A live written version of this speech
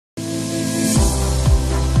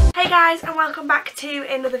guys, and welcome back to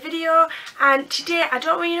another video. And today I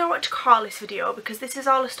don't really know what to call this video because this is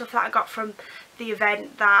all the stuff that I got from the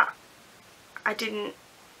event that I didn't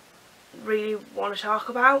really want to talk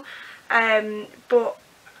about, but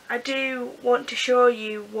I do want to show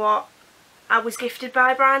you what I was gifted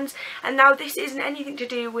by brands. And now this isn't anything to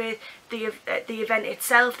do with the event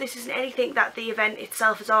itself. This isn't anything that the event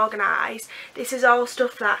itself has organised. This is all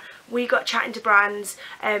stuff that we got chatting to brands.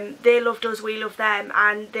 They loved us, we loved them,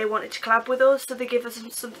 and they wanted to collab with us, so they give us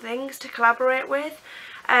some things to collaborate with.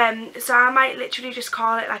 So I might literally just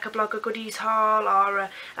call it like a blogger goodies haul, or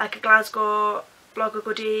like a Glasgow blogger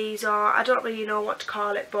goodies, or I don't really know what to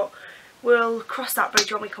call it, but we'll cross that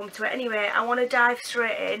bridge when we come to it. Anyway, I want to dive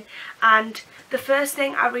straight in, and the first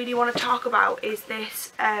thing I really want to talk about is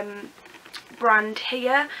this brand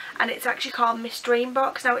here, and it's actually called Miss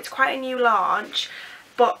Dreambox. Now it's quite a new launch,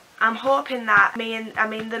 but I'm hoping that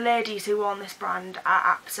the ladies who own this brand are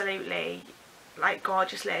absolutely like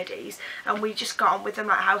gorgeous ladies, and we just got on with them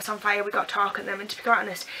like house on fire. We got talking to them, and to be quite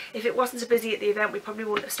honest, if it wasn't so busy at the event we probably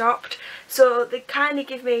wouldn't have stopped. So they kind of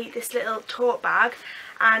give me this little tote bag,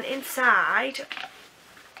 and inside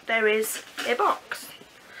there is a box.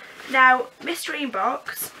 Now Miss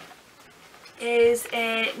Dreambox is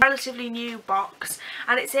a relatively new box,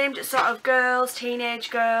 and it's aimed at sort of girls,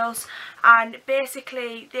 teenage girls, and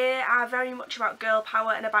basically they are very much about girl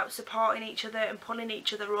power and about supporting each other and pulling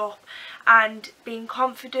each other up and being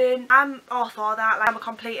confident. I'm all for that. Like, I'm a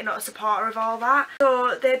complete and utter supporter of all that.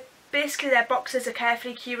 So their boxes are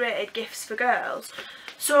carefully curated gifts for girls.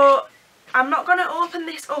 So I'm not going to open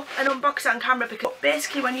this up and unbox it on camera, because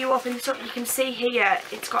basically when you open this up you can see here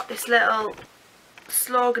it's got this little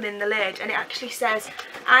slogan in the lid, and it actually says,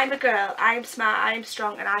 "I'm a girl, I am smart, I am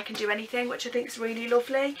strong, and I can do anything," which I think is really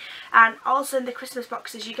lovely. And also in the Christmas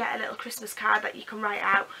boxes you get a little Christmas card that you can write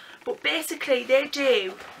out. But basically they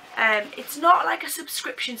do, it's not like a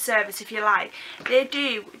subscription service if you like, they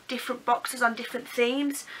do different boxes on different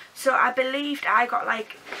themes. So I believed I got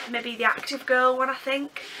like maybe the active girl one, I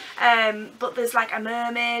think, but there's like a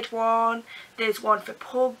mermaid one, there's one for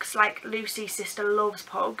pugs, like Lucy's sister loves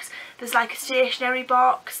pugs, there's like a stationery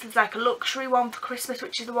box, there's like a luxury one for Christmas,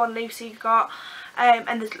 which is the one Lucy got.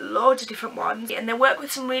 And there's loads of different ones, and they work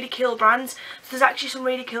with some really cool brands. So there's actually some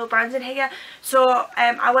really cool brands in here. So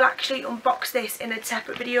I will actually unbox this in a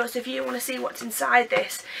separate video, so if you want to see what's inside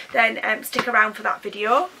this, then stick around for that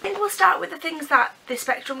video. I think we'll start with the things that the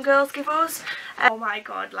Spectrum girls give us. Oh my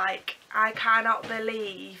god, like I cannot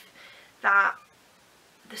believe that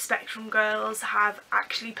the Spectrum girls have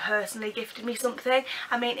actually personally gifted me something.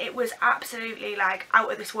 I mean, it was absolutely like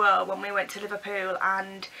out of this world when we went to Liverpool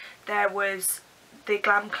and there was the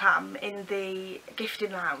Glam Clam in the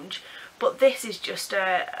gifting lounge, but this is just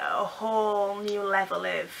a whole new level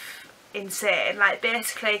of insane. Like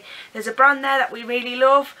basically there's a brand there that we really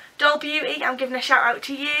love, Doll Beauty, I'm giving a shout out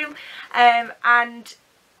to you, and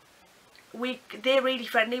they're really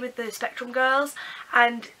friendly with the Spectrum girls,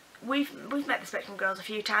 and we've met the Spectrum girls a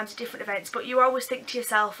few times at different events, but you always think to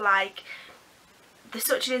yourself like, they're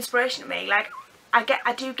such an inspiration to me. Like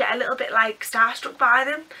I do get a little bit like starstruck by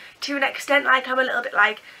them to an extent. Like I'm a little bit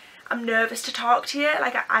like, I'm nervous to talk to you.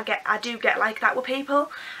 Like I do get like that with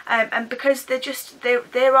people, and because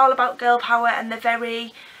they're all about girl power, and they're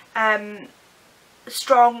very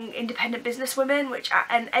strong independent business women,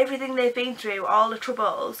 and everything they've been through, all the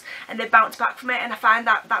troubles, and they bounce back from it, and I find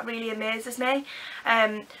that really amazes me.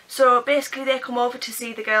 So basically they come over to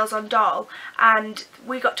see the girls on Doll, and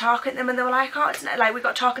we got talking to them, and they were like, oh, it's not, like, we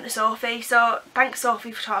got talking to Sophie, so thanks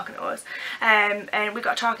Sophie for talking to us, and we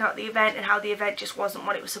got talking about the event and how the event just wasn't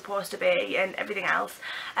what it was supposed to be and everything else,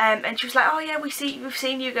 and she was like, oh yeah, we've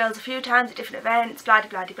seen you girls a few times at different events, blah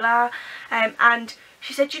blah blah blah, and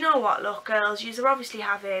she said, you know what, look girls, you are obviously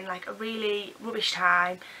having like a really rubbish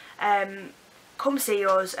time, come see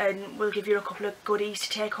us and we'll give you a couple of goodies to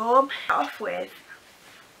take home. Off with,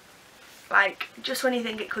 like, just when you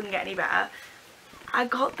think it couldn't get any better, I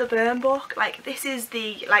got the burn book. Like this is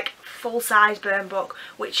the like full-size burn book,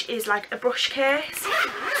 which is like a brush case.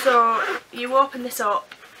 So you open this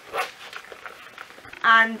up,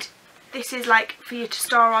 and this is like for you to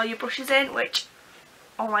store all your brushes in, which,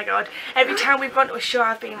 oh my god, every time we've gone to a show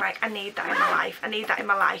I've been like, I need that in my life, I need that in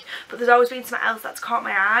my life, but there's always been something else that's caught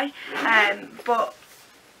my eye, but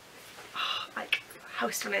oh, like how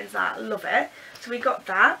stunning is that? I love it. So we got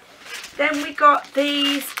that. Then we got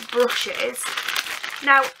these brushes.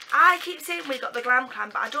 Now I keep saying we got the Glam Clam,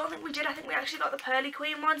 but I don't think we did. I think we actually got the Pearly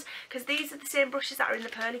Queen ones, because these are the same brushes that are in the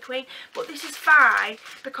Pearly Queen, but this is fine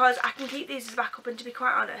because I can keep these as backup, and to be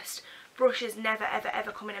quite honest, brushes never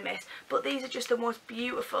ever come in a miss, but these are just the most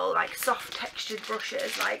beautiful, like soft textured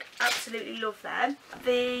brushes. Like, absolutely love them.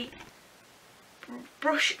 The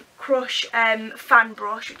Brush Crush fan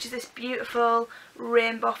brush, which is this beautiful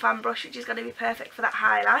rainbow fan brush, which is going to be perfect for that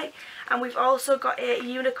highlight. And we've also got a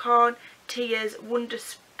Unicorn Tears Wonder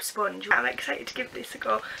Sponge. I'm excited to give this a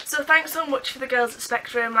go. So thanks so much for the girls at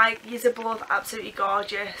Spectrum. Like, yous are both absolutely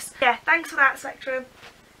gorgeous. Yeah, thanks for that, Spectrum.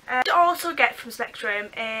 I did also get from Spectrum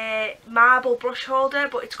a marble brush holder,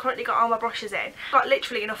 but it's currently got all my brushes in. I've got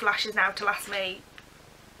literally enough lashes now to last me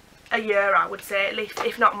a year, I would say, at least,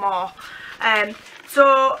 if not more.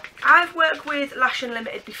 So I've worked with Lash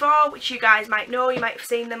Unlimited before, which you guys might know, you might have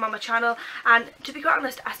seen them on my channel, and to be quite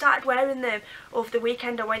honest, I started wearing them over the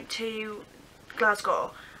weekend I went to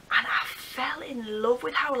Glasgow, and I fell in love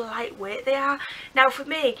with how lightweight they are. Now for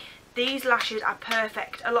me, these lashes are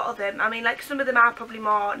perfect, a lot of them. I mean, like, some of them are probably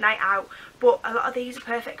more night out, but a lot of these are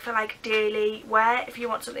perfect for like daily wear if you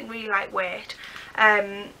want something really lightweight,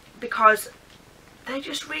 because they're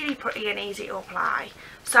just really pretty and easy to apply.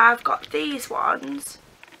 So I've got these ones,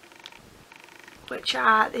 which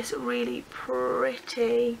are this really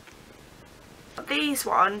pretty. These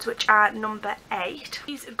ones, which are number 8.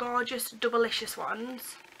 These are gorgeous double-licious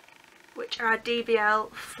ones, which are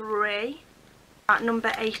DBL 3. At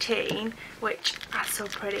number 18, which are so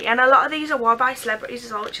pretty, and a lot of these are worn by celebrities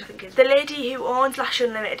as well, which I think is. The lady who owns Lash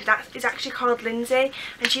Unlimited is actually called Lindsay,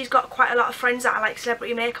 and she's got quite a lot of friends that are like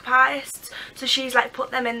celebrity makeup artists, so she's like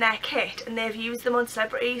put them in their kit and they've used them on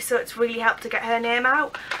celebrities, so it's really helped to get her name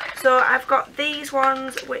out. So I've got these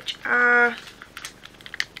ones, which are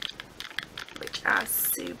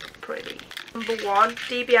super pretty. Number 1,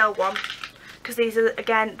 DBL 1. Because these are,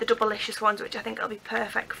 again, the double-licious ones, which I think will be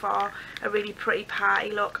perfect for a really pretty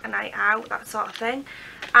party look, a night out, that sort of thing.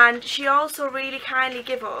 And she also really kindly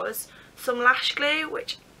gave us some lash glue,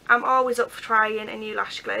 which I'm always up for trying a new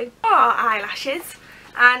lash glue. Or eyelashes.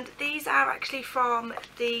 And these are actually from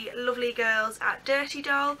the lovely girls at Dirty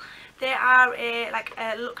Doll. They are a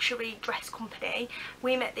luxury dress company.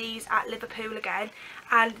 We met these at Liverpool again,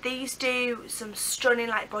 and these do some stunning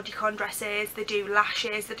like bodycon dresses. They do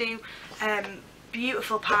lashes, they do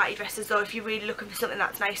beautiful party dresses though, if you're really looking for something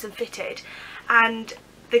that's nice and fitted. And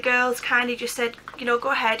the girls kindly just said, you know,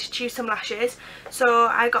 go ahead, choose some lashes. So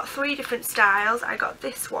I got 3 different styles. I got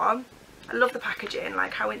this one. I love the packaging,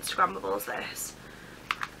 like how Instagrammable is this.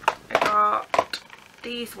 I got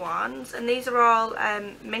these ones, and these are all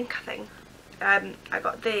mink, I think. I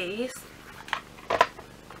got these,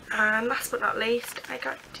 and last but not least I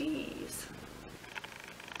got these.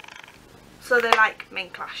 So they're like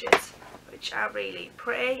mink lashes, which are really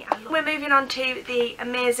pretty. We're moving on to the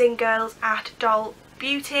amazing girls at Doll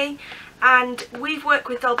Beauty, and we've worked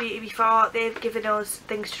with Doll Beauty before. They've given us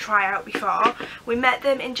things to try out before. We met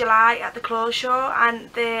them in July at the clothes show,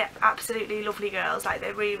 and they're absolutely lovely girls. Like,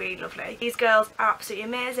 they're really lovely. These girls are absolutely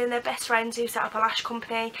amazing. They're best friends who set up a lash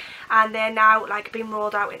company, and they're now like being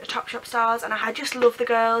rolled out into Topshop stores, and I just love the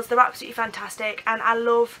girls. They're absolutely fantastic, and I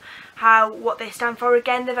love what they stand for.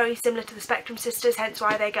 Again, they're very similar to the Spectrum sisters, hence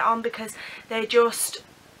why they get on, because they're just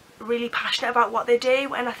really passionate about what they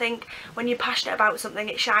do. And I think when you're passionate about something,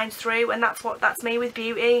 it shines through, and that's me with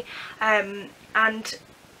beauty. And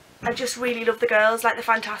I just really love the girls. Like, they're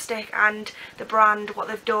fantastic, and the brand, what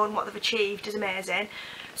they've done, what they've achieved is amazing.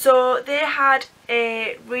 So they had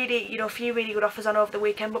a really, you know, a few really good offers on over the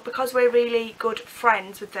weekend, but because we're really good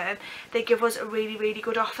friends with them, they give us a really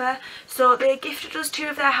good offer. So they gifted us 2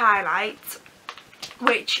 of their highlights,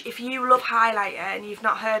 which, if you love highlighter and you've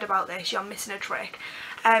not heard about this, you're missing a trick.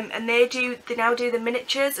 And they now do the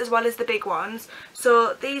miniatures as well as the big ones.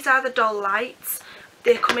 So these are the doll lights.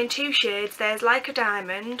 They come in 2 shades. There's Like a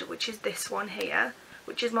Diamond, which is this one here,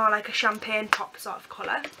 which is more like a champagne pop sort of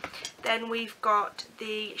colour. Then we've got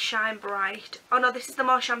the Shine Bright. Oh no, this is the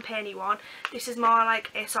more champagne-y one. This is more like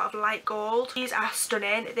a sort of light gold. These are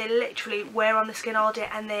stunning. They literally wear on the skin all day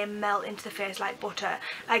and they melt into the face like butter.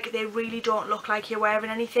 Like, they really don't look like you're wearing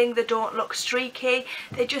anything. They don't look streaky.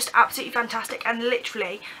 They're just absolutely fantastic, and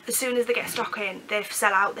literally as soon as they get stock in, they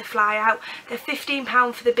sell out, they fly out. They're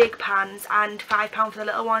 £15 for the big pans and £5 for the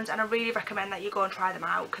little ones, and I really recommend that you go and try them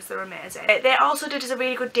out because they're amazing. They also did us a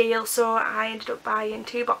really good deal, so I ended up buying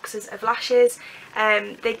 2 boxes of lashes.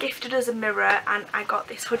 They gifted us a mirror, and I got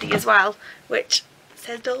this hoodie as well, which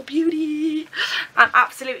says Doll Beauty. I'm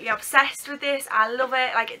absolutely obsessed with this. I love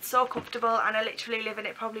it. Like, it's so comfortable, and I literally live in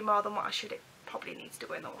it probably more than what I should. It probably needs to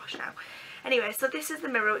go in the wash now. Anyway, so this is the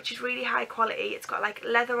mirror, which is really high quality. It's got like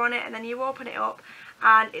leather on it, and then you open it up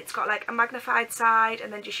and it's got like a magnified side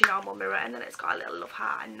and then just your normal mirror, and then it's got a little love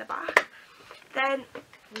heart in the back. Then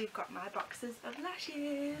we've got my boxes of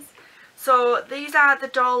lashes. So these are the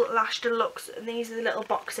Doll Lash Deluxe, and these are the little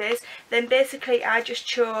boxes. Then basically I just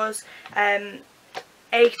chose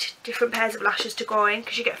 8 different pairs of lashes to go in,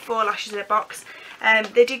 because you get 4 lashes in a box.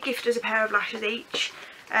 They did gift us a pair of lashes each,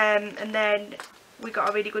 and then we got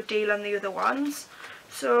a really good deal on the other ones.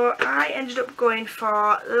 So I ended up going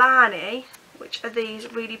for Lani, which are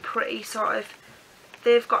these really pretty sort of,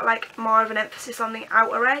 they've got like more of an emphasis on the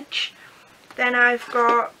outer edge. Then I've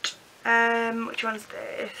got, which one's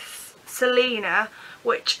this? Selena,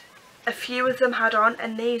 which a few of them had on,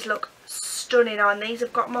 and these look stunning on. These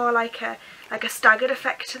have got more like a staggered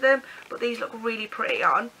effect to them, but these look really pretty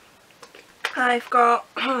on. I've got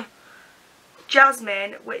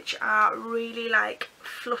Jasmine, which are really like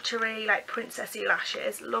fluttery, like princessy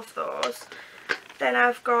lashes. Love those. Then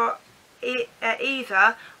I've got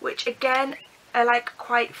Eva, which again are like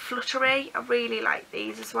quite fluttery. I really like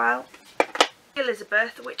these as well.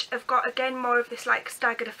 Elizabeth, which have got again more of this like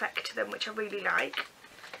staggered effect to them, which I really like.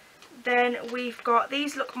 Then we've got,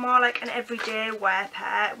 these look more like an everyday wear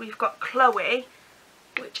pair. We've got Chloe,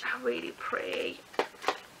 which are really pretty.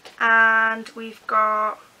 And we've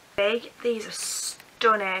got Big. These are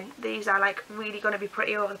stunning. These are like really going to be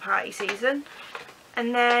pretty over the party season.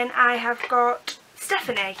 And then I have got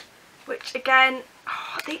Stephanie, which again,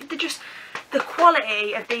 they're just, the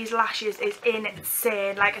quality of these lashes is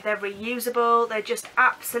insane. Like, they're reusable. They're just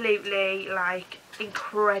absolutely like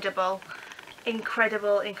incredible.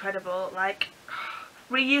 Incredible. Like,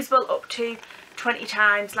 reusable up to 20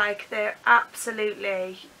 times. Like, they're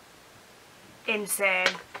absolutely insane.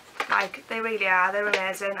 Like, they really are. They're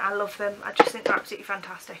amazing. I love them. I just think they're absolutely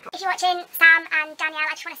fantastic. If you're watching Sam and Danielle,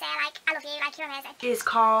 I just want to say, like, I love you. Like, you're amazing. It is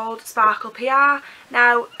called Sparkle PR.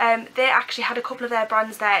 Now, they actually had a couple of their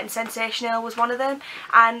brands there, and Sensational was one of them.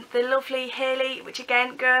 And the lovely Hayley, which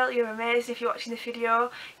again, girl, you're amazing if you're watching this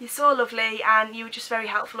video. You're so lovely, and you were just very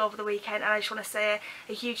helpful over the weekend. And I just want to say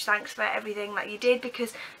a huge thanks for everything that you did,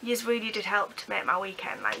 because you really did help to make my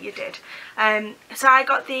weekend. Like, you did. So I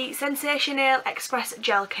got the Sensational Express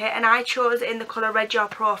Gel Kit, and I chose it in the colour Red Your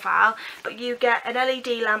Profile, but you get an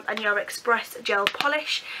LED lamp and your Express Gel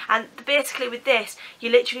Polish. And basically with this,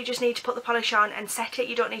 you literally just need to put the polish on and set it.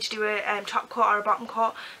 You don't need to do a top coat or a bottom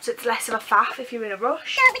coat, so it's less of a faff if you're in a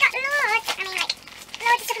rush. So we got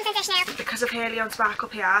loads of stuff from Sensational. Because of Hayley on Sparkle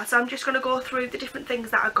PR, so I'm just going to go through the different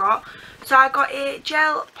things that I got. So I got a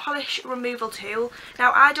gel polish removal tool.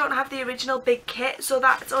 Now, I don't have the original big kit, so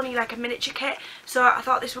that's only like a miniature kit, so I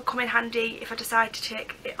thought this would come in handy if I decide to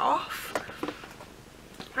take it off.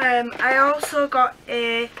 I also got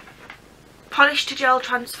a polish to gel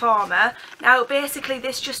transformer. Now basically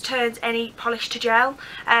this just turns any polish to gel,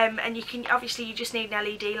 and you can, obviously you just need an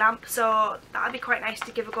LED lamp, so that'd be quite nice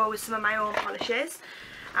to give a go with some of my own polishes.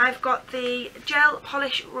 I've got the gel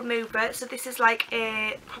polish remover, so this is like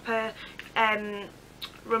a proper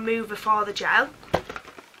remover for the gel.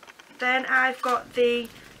 Then I've got the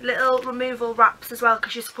little removal wraps as well,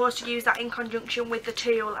 because you're supposed to use that in conjunction with the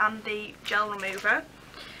tool and the gel remover.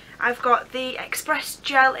 I've got the Express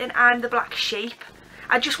Gel in I'm the Black Sheep.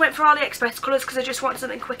 I just went for all the Express colours because I just want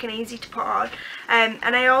something quick and easy to put on. And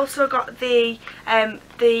I also got the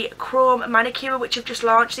Chrome Manicure, which have just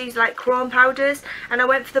launched. These like chrome powders, and I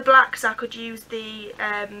went for the black so I could use the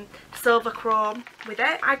silver chrome with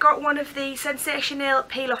it. I got one of the Sensational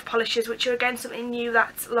Peel Off Polishes, which are again something new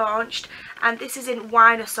that's launched, and this is in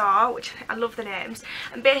Winosaur, which I love the names.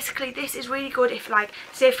 And basically this is really good if, like,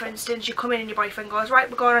 say for instance you come in and your boyfriend goes,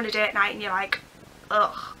 right, we're going on a date night, and you're like,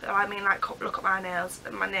 ugh, I mean, like, look at my nails,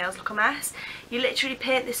 and my nails look a mess. You literally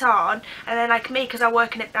paint this on, and then like me, because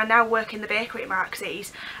I now work in the bakery at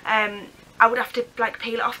Marks's, I would have to like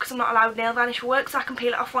peel it off because I'm not allowed nail varnish for work, so I can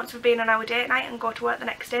peel it off once we've been on our date night and go to work the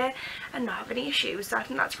next day and not have any issues. So I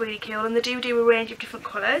think that's really cool, and they do a range of different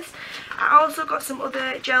colours. I also got some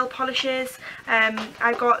other gel polishes.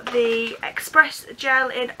 I got the Express Gel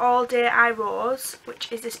in All Day Eye Rose,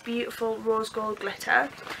 which is this beautiful rose gold glitter.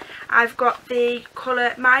 I've got the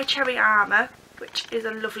colour My Cherry Armour, which is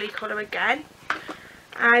a lovely colour again.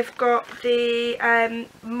 I've got the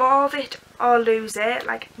Mauve It or Lose It,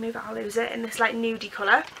 like Move It or Lose It, in this like nudie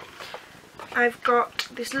colour. I've got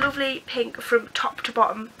this lovely pink from top to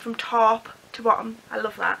bottom. I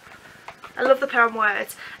love that. I love the play on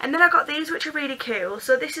words. And then I got these, which are really cool.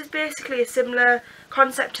 So this is basically a similar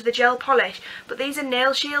concept to the gel polish, but these are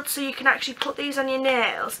nail shields, so you can actually put these on your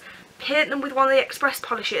nails, paint them with one of the express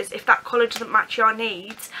polishes if that colour doesn't match your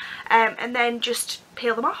needs, and then just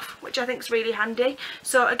peel them off, which I think is really handy.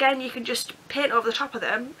 So again, you can just paint over the top of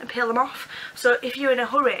them and peel them off. So if you're in a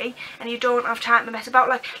hurry and you don't have time to mess about,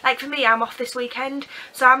 like for me, I'm off this weekend,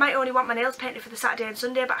 so I might only want my nails painted for the Saturday and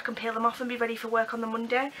Sunday, but I can peel them off and be ready for work on the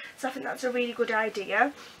Monday. So I think that's a really good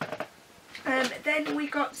idea. Then we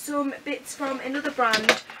got some bits from another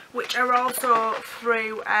brand which are also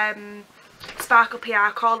through Sparkle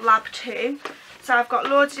PR, called Lab 2. So I've got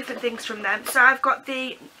loads of different things from them. So I've got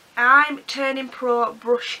the I'm Turning Pro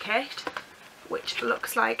brush kit, which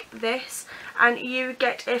looks like this, and you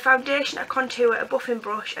get a foundation, a contour, a buffing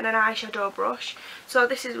brush and an eyeshadow brush. So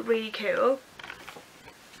this is really cool.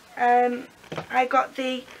 I got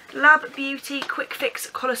the Lab Beauty Quick Fix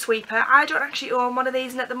Colour Sweeper. I don't actually own one of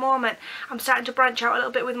these, and at the moment I'm starting to branch out a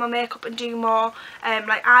little bit with my makeup and do more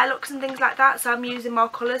like eye looks and things like that, so I'm using more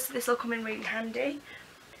colours, so this will come in really handy.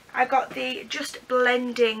 I got the Just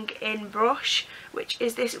Blending In brush, which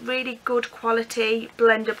is this really good quality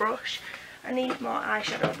blender brush. I need more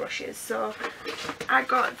eyeshadow brushes, so I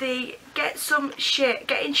got the Get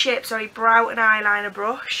In Shape brow and eyeliner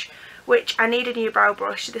brush, which I need a new brow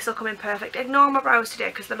brush. This will come in perfect. Ignore my brows today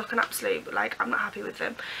because they're looking absolute, like, I'm not happy with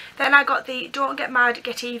them. Then I got the Don't Get Mad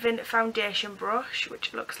Get Even foundation brush,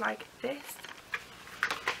 which looks like this.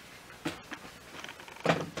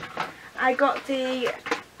 I got the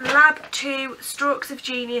Lab 2 Strokes of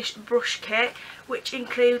Genius brush kit, which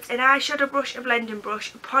includes an eyeshadow brush, a blending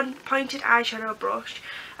brush, a pointed eyeshadow brush,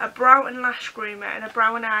 a brow and lash groomer and a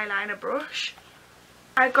brow and eyeliner brush.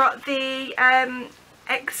 I got the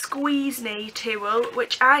Squeeze Knee tool,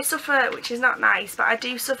 which is not nice, but I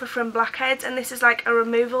do suffer from blackheads, and this is like a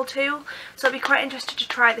removal tool, so I'd be quite interested to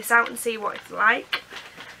try this out and see what it's like.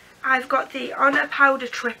 I've got the Honor Powder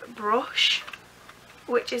Trip brush,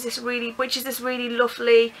 which is this really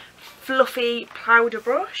lovely fluffy powder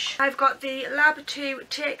brush. I've got the Lab 2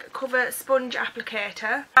 Take Cover sponge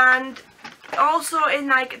applicator, and also in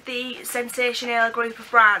like the Sensational group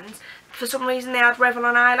of brands, for some reason they had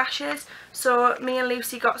Revlon eyelashes, so me and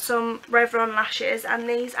Lucy got some Revlon lashes, and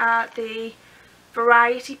these are the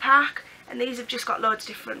variety pack, and these have just got loads of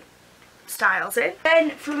different styles in.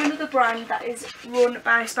 Then from another brand that is run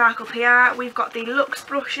by Sparkle PR, we've got the Luxe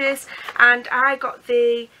brushes, and I got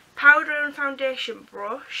the powder and foundation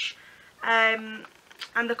brush and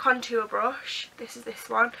the contour brush. This is this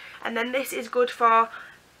one, and then this is good for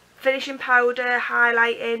finishing powder,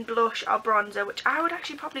 highlighting, blush or bronzer, which I would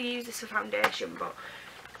actually probably use this for foundation, but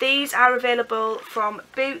these are available from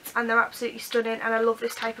Boots and they're absolutely stunning, and I love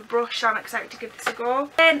this type of brush, so I'm excited to give this a go.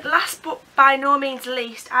 Then last but by no means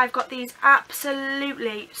least, I've got these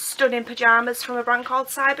absolutely stunning pyjamas from a brand called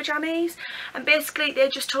Cyber Jammies, and basically they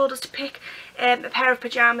just told us to pick a pair of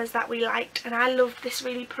pyjamas that we liked, and I love this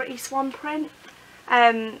really pretty swan print.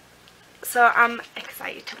 So I'm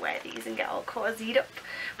excited to wear these and get all cozied up.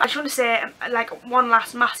 I just want to say like one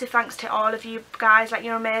last massive thanks to all of you guys, like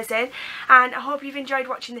you're amazing, and I hope you've enjoyed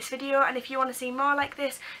watching this video, and if you want to see more like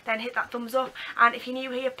this then hit that thumbs up, and if you're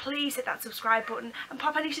new here please hit that subscribe button and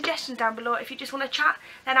pop any suggestions down below. If you just want to chat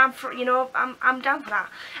then I'm down for that.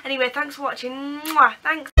 Anyway, thanks for watching. Mwah,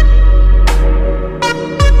 thanks.